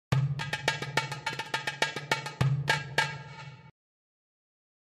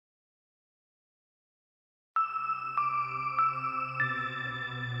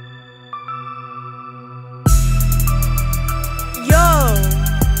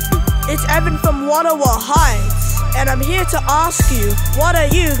it's Evan from Wattawa Heights, and I'm here to ask you, what are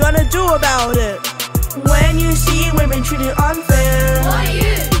you gonna do about it? When you see women treated unfair, what are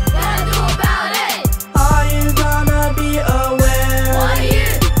you gonna do about it? Are you gonna be aware? What are you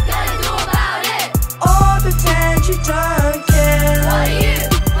gonna do about it? All the times you don't care, What are you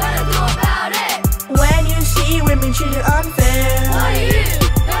gonna do about it? when you see women treated unfair, What are you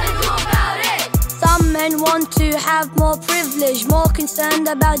gonna do about it? Some men want to have more privilege, more concerned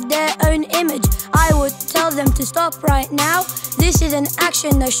about their own image. I would tell them to stop right now. This is an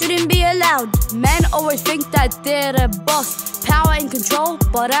action that shouldn't be allowed. Men always think that they're the boss, power and control,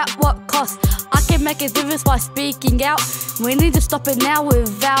 but at what cost? I can make a difference by speaking out. We need to stop it now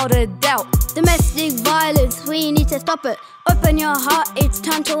without a doubt. Domestic violence, we need to stop it. Open your heart, it's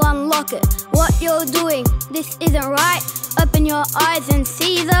time to unlock it. What you're doing, this isn't right. Open your eyes and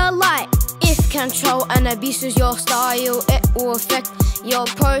see the light. If control and abuse is your style, it will affect your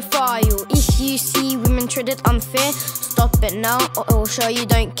profile. If you see women treated unfair, stop it now or it will show you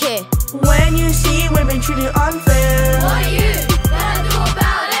don't care. when you see women treated unfair, What are you gonna do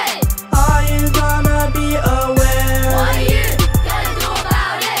about it? are you gonna be aware? What are you gonna do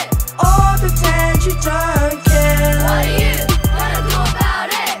about it? All the times you don't care, What are you gonna do about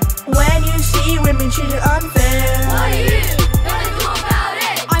it? when you see women treated unfair, What are you gonna do about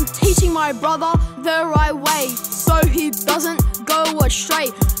it? I'm teaching my brother the right way so he doesn't go astray.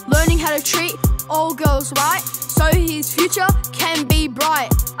 Learning how to treat all girls right so his future can be bright.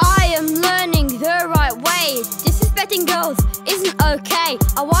 I am learning the right way. Disrespecting girls isn't okay.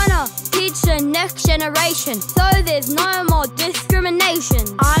 I wanna teach the next generation so there's no more discrimination.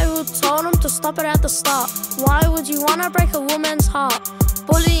 I would tell them to stop it at the start. Why would you wanna break a woman's heart?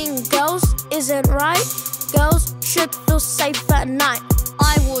 Bullying girls isn't right. Girls should feel safe at night.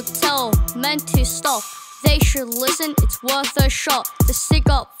 I would tell men to stop. They should listen, it's worth a shot. To stick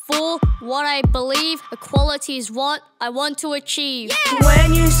up for what I believe, equality is what I want to achieve.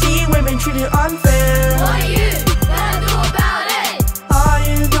 when you see women treated unfair, What are you gonna do about it? are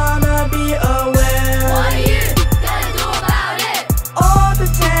you gonna be aware? What are you gonna do about it? All the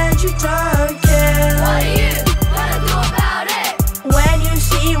times you don't care, What are you gonna do about it? when you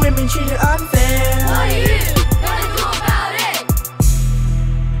see women treated unfair, What are you gonna do about it?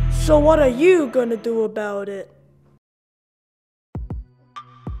 so what are you gonna do about it?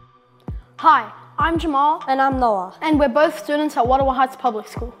 Hi, I'm Jamal, And I'm Noah. and we're both students at Wattawa Heights Public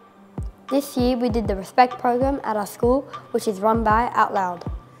School. This year we did the Respect program at our school, which is run by Outloud.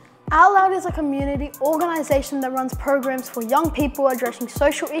 Outloud is a community organization that runs programs for young people addressing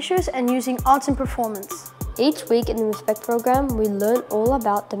social issues and using arts and performance. Each week in the Respect program, we learn all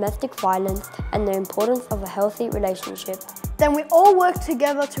about domestic violence and the importance of a healthy relationship. Then we all work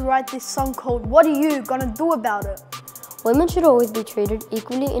together to write this song called What Are You Gonna Do About It? Women should always be treated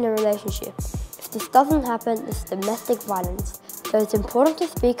equally in a relationship. If this doesn't happen, it's domestic violence. So it's important to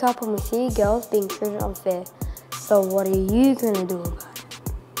speak up when we see girls being treated unfair. So what are you gonna do about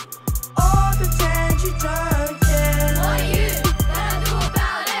it? All the times you don't care, What are